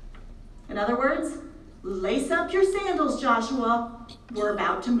 In other words, lace up your sandals, Joshua. We're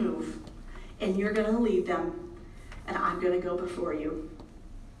about to move, and you're going to lead them, and I'm going to go before you.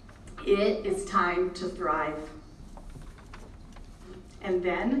 It is time to thrive. And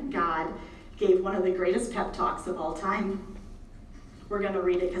then God gave one of the greatest pep talks of all time. We're going to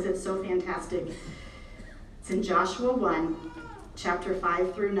read it because it's so fantastic. It's in Joshua 1, chapter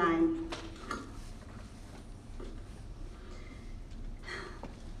 5 through 9.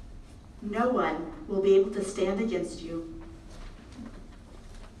 No one will be able to stand against you.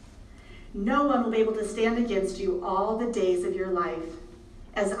 No one will be able to stand against you all the days of your life.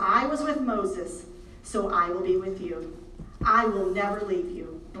 As I was with Moses, so I will be with you. I will never leave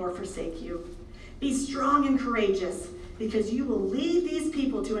you nor forsake you. Be strong and courageous, because you will lead these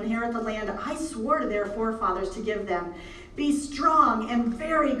people to inherit the land I swore to their forefathers to give them. Be strong and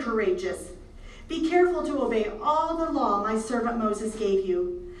very courageous. Be careful to obey all the law my servant Moses gave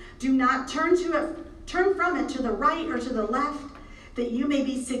you. Do not turn from it to the right or to the left, that you may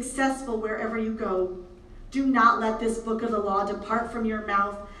be successful wherever you go. Do not let this book of the law depart from your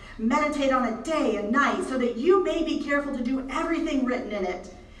mouth. Meditate on it day and night, so that you may be careful to do everything written in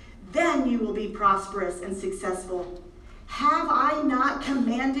it. Then you will be prosperous and successful. Have I not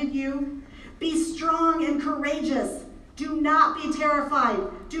commanded you? Be strong and courageous. Do not be terrified.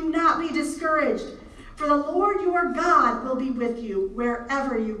 Do not be discouraged. For the Lord your God will be with you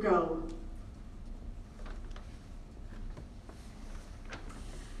wherever you go.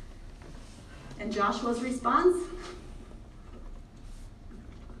 And Joshua's response?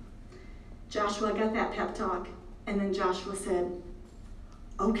 Joshua got that pep talk, and then Joshua said,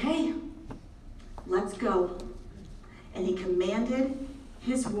 okay, let's go. And he commanded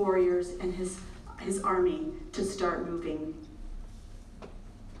his warriors and his army to start moving.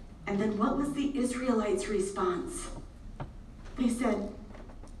 And then what was the Israelites' response? They said,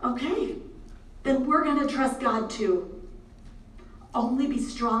 okay, then we're going to trust God too. Only be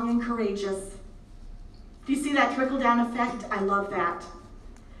strong and courageous. Do you see that trickle-down effect? I love that.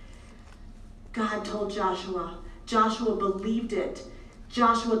 God told Joshua. Joshua believed it.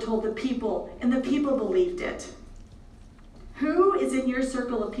 Joshua told the people, and the people believed it. Who is in your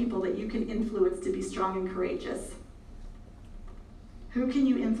circle of people that you can influence to be strong and courageous? Who can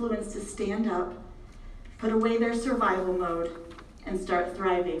you influence to stand up, put away their survival mode, and start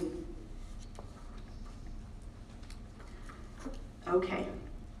thriving? Okay,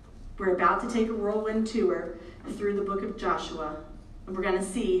 we're about to take a whirlwind tour through the book of Joshua, and we're going to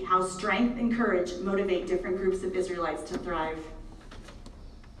see how strength and courage motivate different groups of Israelites to thrive.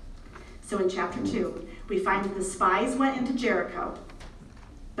 So in chapter 2, we find that the spies went into Jericho,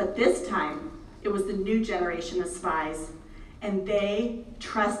 but this time it was the new generation of spies, and they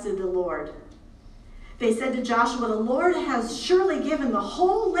trusted the Lord. They said to Joshua, the Lord has surely given the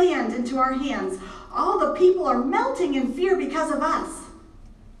whole land into our hands. All the people are melting in fear because of us.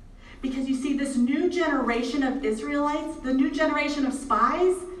 Because you see, this new generation of Israelites, the new generation of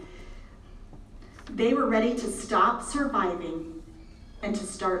spies, they were ready to stop surviving and to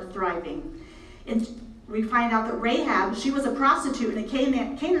start thriving. And we find out that Rahab, she was a prostitute and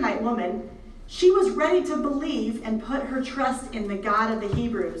a Canaanite woman. She was ready to believe and put her trust in the God of the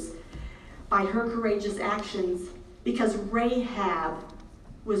Hebrews by her courageous actions, because Rahab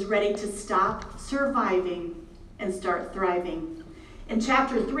was ready to stop surviving and start thriving. In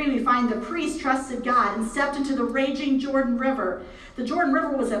chapter 3, we find the priest trusted God and stepped into the raging Jordan River. The Jordan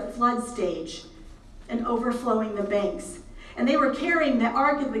River was at flood stage and overflowing the banks. And they were carrying the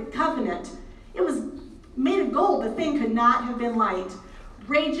Ark of the Covenant. It was made of gold. The thing could not have been light.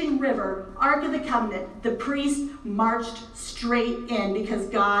 Raging river, Ark of the Covenant. The priest marched straight in because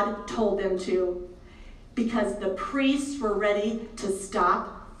God told them to. Because the priests were ready to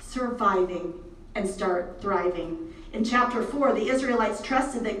stop surviving and start thriving. In chapter 4, the Israelites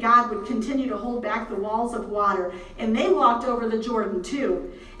trusted that God would continue to hold back the walls of water. And they walked over the Jordan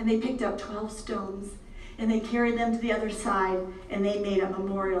too. And they picked up 12 stones. And they carried them to the other side. And they made a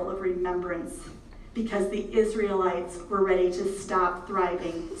memorial of remembrance. Because the Israelites were ready to stop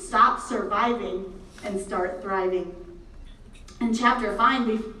thriving, stop surviving, and start thriving. In chapter 5,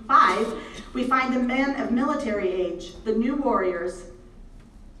 we find the men of military age, the new warriors.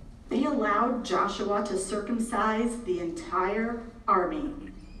 They allowed Joshua to circumcise the entire army.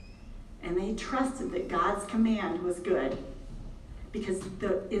 And they trusted that God's command was good, because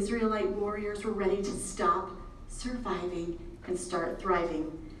the Israelite warriors were ready to stop surviving and start thriving.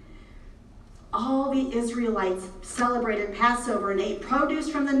 All the Israelites celebrated Passover and ate produce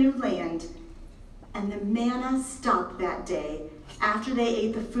from the new land. And the manna stopped that day after they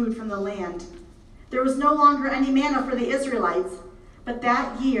ate the food from the land. There was no longer any manna for the Israelites, but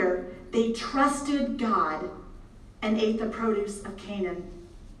that year they trusted God and ate the produce of Canaan,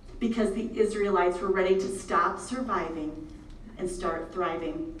 because the Israelites were ready to stop surviving and start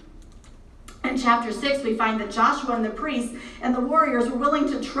thriving. In chapter 6, we find that Joshua and the priests and the warriors were willing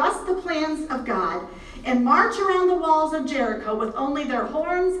to trust the plans of God and march around the walls of Jericho with only their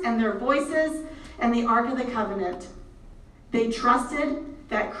horns and their voices and the Ark of the Covenant. They trusted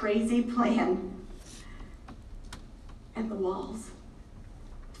that crazy plan. And the walls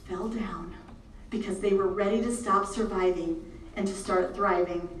fell down because they were ready to stop surviving and to start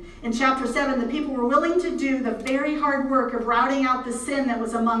thriving. In chapter 7, the people were willing to do the very hard work of rooting out the sin that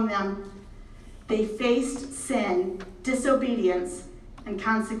was among them. They faced sin, disobedience, and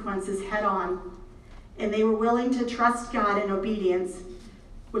consequences head on, and they were willing to trust God in obedience,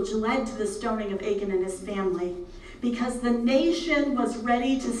 which led to the stoning of Achan and his family, because the nation was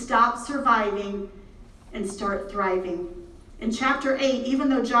ready to stop surviving and start thriving. In chapter 8, even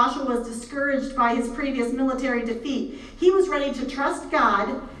though Joshua was discouraged by his previous military defeat, he was ready to trust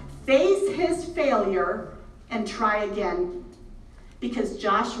God, face his failure, and try again, because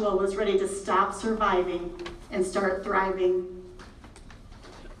Joshua was ready to stop surviving and start thriving.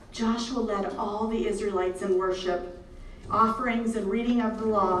 Joshua led all the Israelites in worship, offerings, and reading of the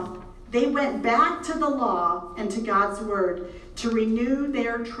law. They went back to the law and to God's word to renew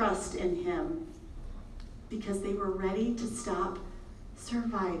their trust in him, because they were ready to stop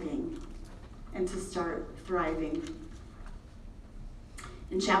surviving and to start thriving.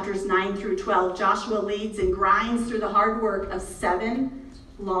 In chapters 9 through 12, Joshua leads and grinds through the hard work of 7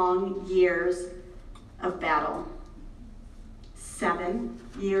 long years of battle. 7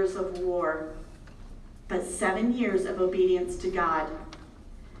 years of war, but 7 years of obedience to God.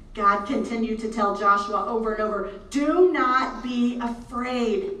 God continued to tell Joshua over and over, do not be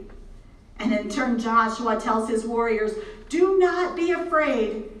afraid. And in turn, Joshua tells his warriors, do not be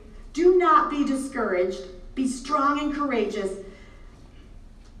afraid. Do not be discouraged. Be strong and courageous.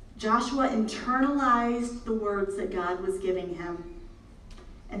 Joshua internalized the words that God was giving him.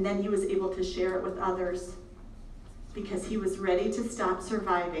 And then he was able to share it with others, because he was ready to stop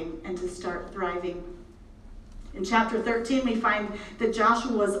surviving and to start thriving. In chapter 13, we find that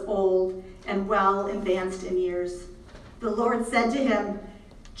Joshua was old and well advanced in years. The Lord said to him,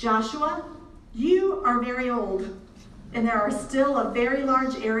 Joshua, you are very old, and there are still a very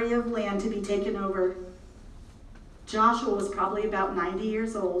large area of land to be taken over. Joshua was probably about 90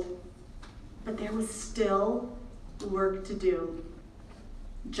 years old, but there was still work to do.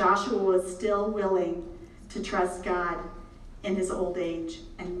 Joshua was still willing to trust God in his old age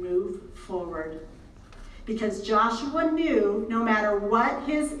and move forward, because Joshua knew no matter what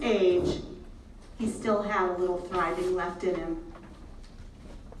his age, he still had a little thriving left in him.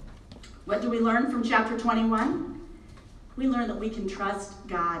 What do we learn from chapter 21? We learn that we can trust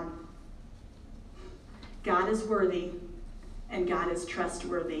God. God is worthy, and God is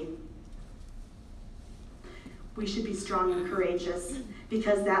trustworthy. We should be strong and courageous,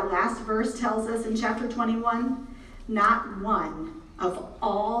 because that last verse tells us in chapter 21, not one of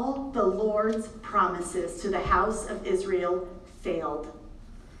all the Lord's promises to the house of Israel failed.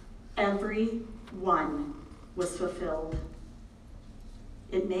 Every one was fulfilled.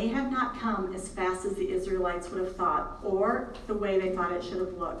 It may have not come as fast as the Israelites would have thought, or the way they thought it should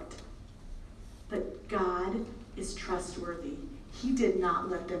have looked. But God is trustworthy. He did not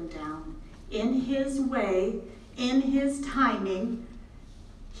let them down. In his way, in his timing,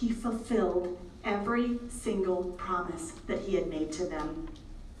 he fulfilled every single promise that he had made to them.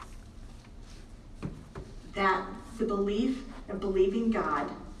 That the belief of believing God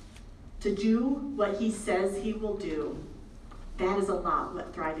to do what he says he will do, that is a lot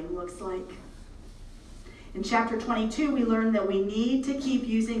what thriving looks like. In chapter 22, we learn that we need to keep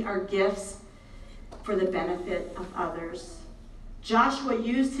using our gifts for the benefit of others. Joshua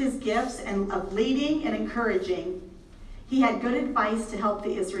used his gifts of leading and encouraging. He had good advice to help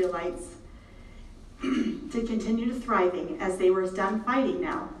the Israelites to continue thriving as they were done fighting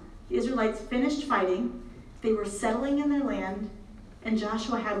now. The Israelites finished fighting. They were settling in their land, and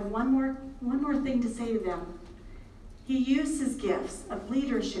Joshua had one more thing to say to them. He used his gifts of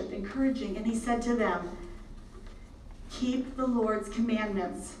leadership, encouraging, and he said to them, keep the Lord's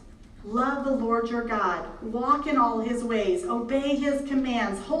commandments. Love the Lord your God. Walk in all his ways. Obey his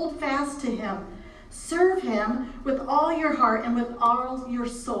commands. Hold fast to him. Serve him with all your heart and with all your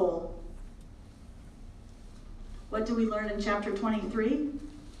soul. What do we learn in chapter 23?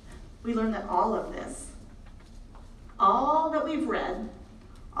 We learn that all of this, all that we've read,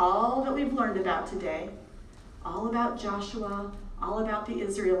 all that we've learned about today, all about Joshua, all about the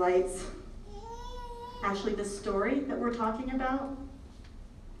Israelites, actually the story that we're talking about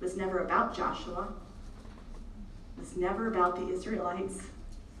was never about Joshua. It was never about the Israelites.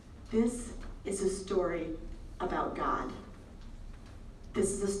 This is a story about God. This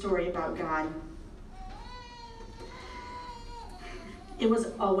is a story about God. It was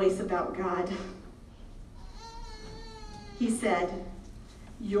always about God. He said,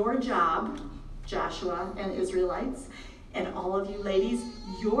 your job, Joshua and Israelites, and all of you ladies,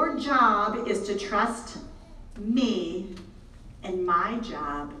 your job is to trust me, and my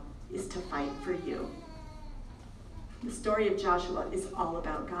job is to fight for you. The story of Joshua is all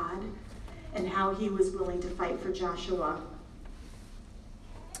about God and how he was willing to fight for Joshua.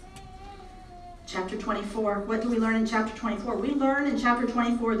 Chapter 24. What do we learn in chapter 24? We learn in chapter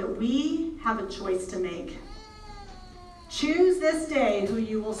 24 that we have a choice to make. Choose this day who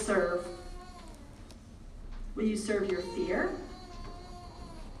you will serve. Will you serve your fear?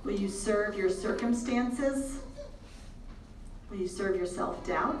 Will you serve your circumstances? Will you serve your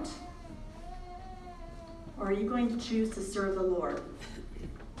self-doubt? Or are you going to choose to serve the Lord?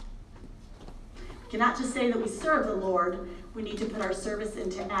 We cannot just say that we serve the Lord. We need to put our service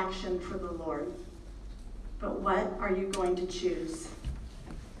into action for the Lord. But what are you going to choose?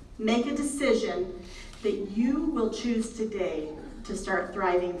 Make a decision that you will choose today to start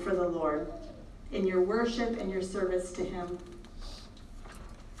thriving for the Lord in your worship and your service to him.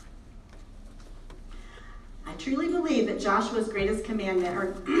 I truly believe that Joshua's greatest commandment,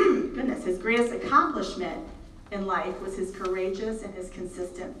 or his greatest accomplishment in life was his courageous and his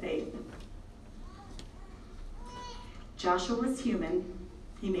consistent faith. Joshua was human.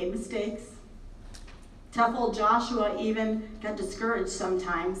 He made mistakes. Tough old Joshua even got discouraged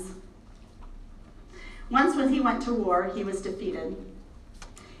sometimes. Once when he went to war, he was defeated.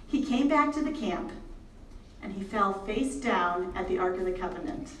 He came back to the camp and he fell face down at the Ark of the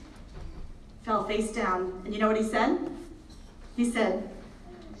Covenant. Fell face down. And you know what he said? He said,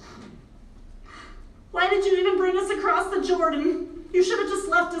 "Why did you even bring us across the Jordan? You should have just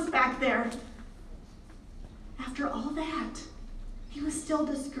left us back there." After all that, he was still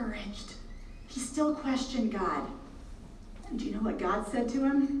discouraged. He still questioned God. And do you know what God said to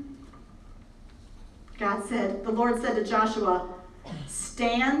him? The Lord said to Joshua,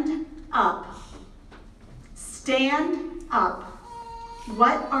 "Stand up. Stand up.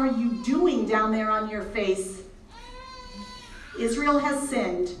 What are you doing down there on your face? Israel has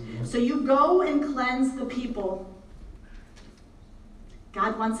sinned, so you go and cleanse the people."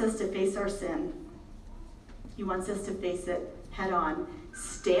 God wants us to face our sin. He wants us to face it head on.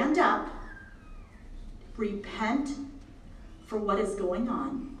 Stand up. Repent for what is going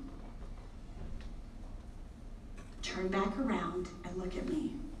on. Turn back around and look at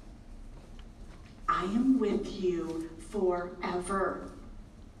me. I am with you forever.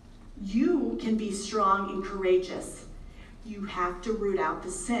 You can be strong and courageous. You have to root out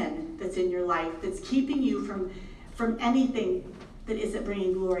the sin that's in your life that's keeping you from anything that isn't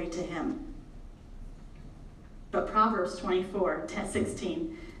bringing glory to him. But Proverbs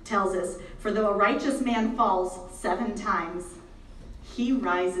 24:16 tells us, "For though a righteous man falls 7 times, he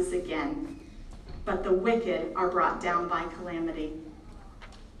rises again. But the wicked are brought down by calamity."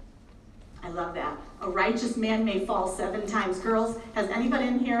 I love that. A righteous man may fall 7 times. Girls, has anybody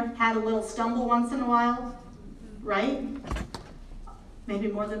in here had a little stumble once in a while? Right? Maybe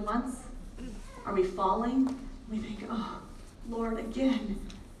more than once? Are we falling? We think, "Oh, Lord, again."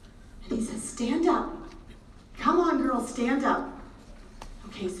 And he says, "Stand up. Come on, girls, stand up."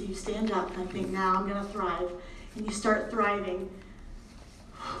 Okay, so you stand up and think, "Now I'm going to thrive." And you start thriving.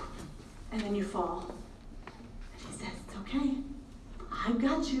 And then you fall. And he says, "It's okay. I've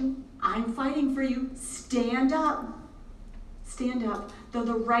got you. I'm fighting for you. Stand up. Stand up. Though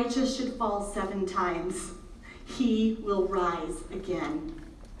the righteous should fall 7 times, he will rise again."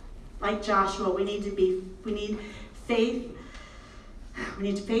 Like Joshua, we need faith. We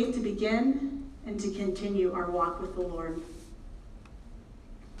need faith to begin and to continue our walk with the Lord.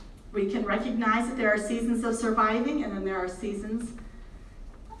 We can recognize that there are seasons of surviving and then there are seasons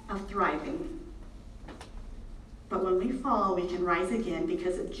of thriving. But when we fall, we can rise again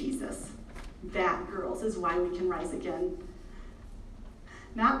because of Jesus. That, girls, is why we can rise again.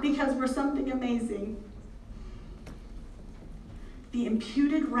 Not because we're something amazing. The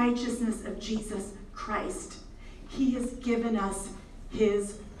imputed righteousness of Jesus Christ. He has given us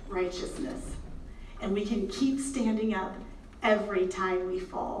his righteousness. And we can keep standing up every time we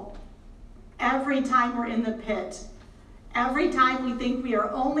fall. Every time we're in the pit. Every time we think we are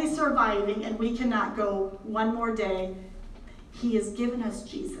only surviving and we cannot go one more day. He has given us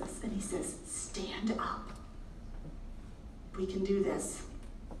Jesus and he says, "Stand up." We can do this.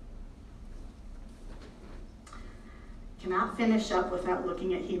 Cannot finish up without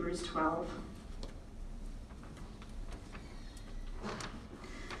looking at Hebrews 12.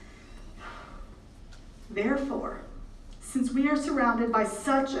 "Therefore, since we are surrounded by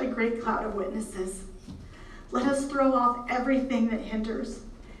such a great cloud of witnesses, let us throw off everything that hinders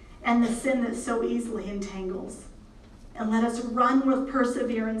and the sin that so easily entangles, and let us run with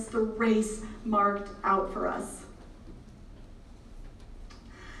perseverance the race marked out for us."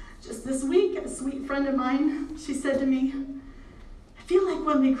 Just this week, a sweet friend of mine, she said to me, "I feel like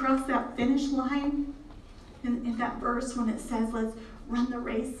when we cross that finish line, in that verse when it says, let's run the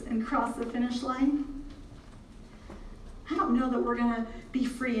race and cross the finish line. I don't know that we're going to be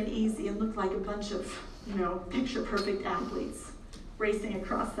free and easy and look like a bunch of, picture-perfect athletes racing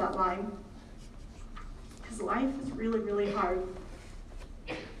across that line. Because life is really, really hard.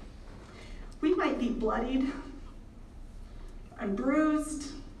 We might be bloodied and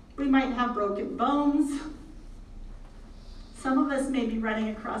bruised. We might have broken bones. Some of us may be running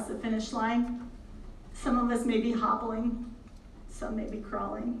across the finish line. Some of us may be hobbling. Some may be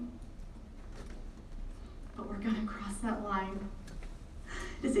crawling. But we're going to cross that line.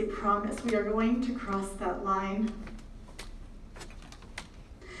 It is a promise. We are going to cross that line.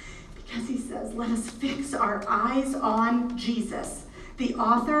 Because he says, let us fix our eyes on Jesus, the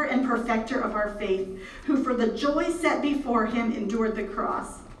author and perfecter of our faith, who for the joy set before him endured the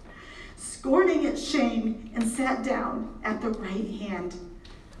cross, scorning its shame, and sat down at the right hand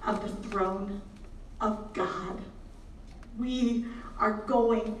of the throne of God. We are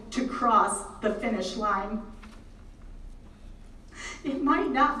going to cross the finish line. It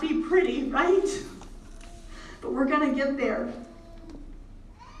might not be pretty, right? But we're going to get there.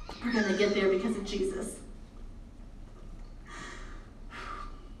 We're going to get there because of Jesus.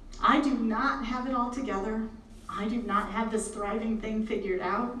 I do not have it all together. I do not have this thriving thing figured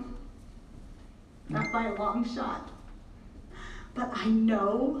out. Not by a long shot. But I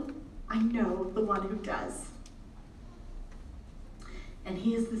know the one who does. And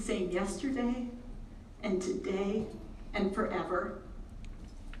he is the same yesterday and today and forever.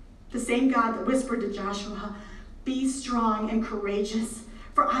 The same God that whispered to Joshua, be strong and courageous,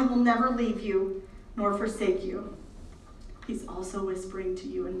 for I will never leave you nor forsake you. He's also whispering to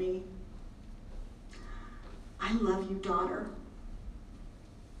you and me. I love you, daughter.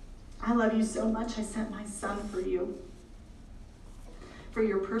 I love you so much I sent my son for you, for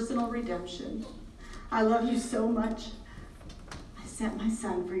your personal redemption. I love you so much I sent my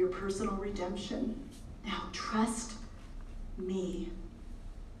son for your personal redemption. Now trust me.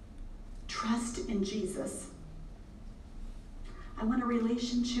 Trust in Jesus. I want a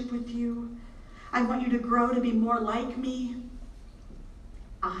relationship with you. I want you to grow to be more like me.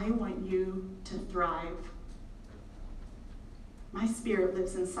 I want you to thrive. My spirit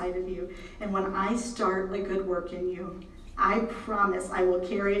lives inside of you, and when I start a good work in you, I promise I will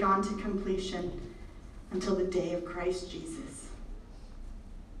carry it on to completion until the day of Christ Jesus.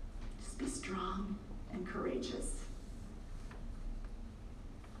 Just be strong and courageous.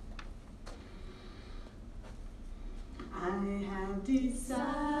 I have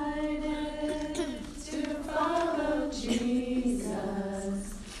decided to follow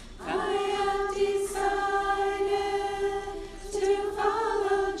Jesus. I have decided to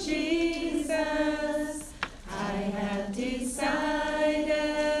follow Jesus. I have decided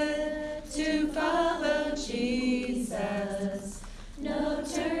to follow Jesus. No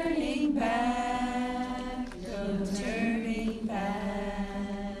turning back, no turning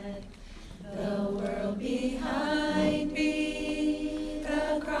back. The world behind me,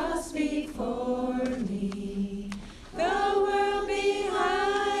 the cross before me. The world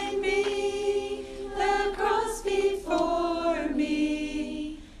behind me, the cross before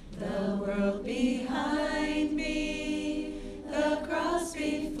me. The world behind me, the cross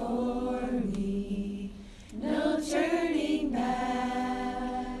before me. No turning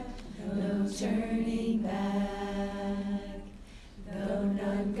back, no turning back. Though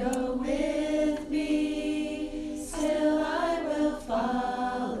none go with me, still I will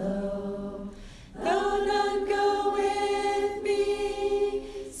follow. Though none go with me,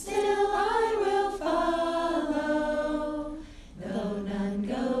 still I will follow. Though none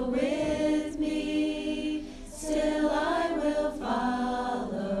go with me, still I will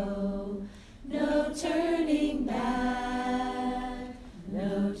follow. No turning back,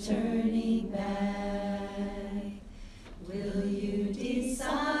 no turning back. Will you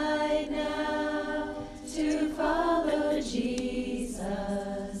decide now to follow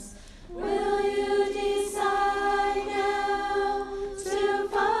Jesus? Will you decide now to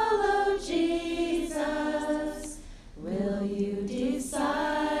follow Jesus? Will you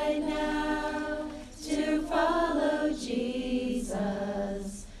decide now to follow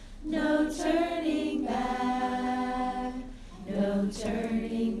Jesus? No turning back, no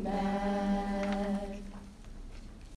turning back.